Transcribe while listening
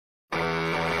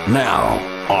Now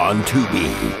on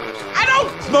Tubi. I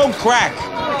don't smoke crack,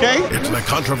 okay? It's the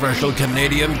controversial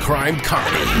Canadian crime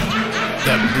comedy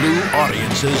that blew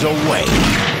audiences away.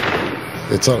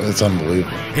 It's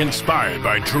unbelievable. Inspired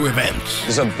by true events.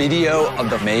 There's a video of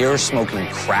the mayor smoking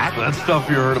crack. That stuff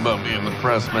you heard about me in the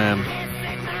press, man,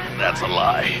 that's a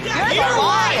lie. You're the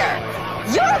liar!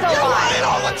 You're the liar!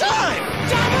 All the time!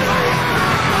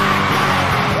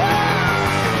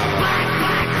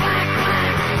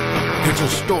 It's a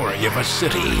story of a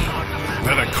city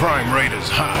where the crime rate is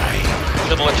high.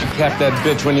 Should've let you cap that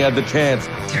bitch when you had the chance.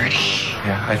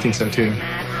 Yeah, I think so too.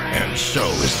 And so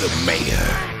is the mayor.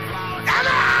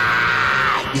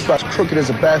 He's about as crooked as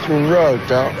a bathroom rug,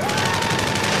 dog.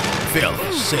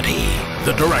 Filth City,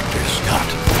 the director's cut.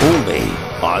 Only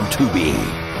on Tubi.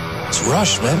 It's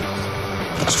Rush, man.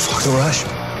 It's fucking Rush.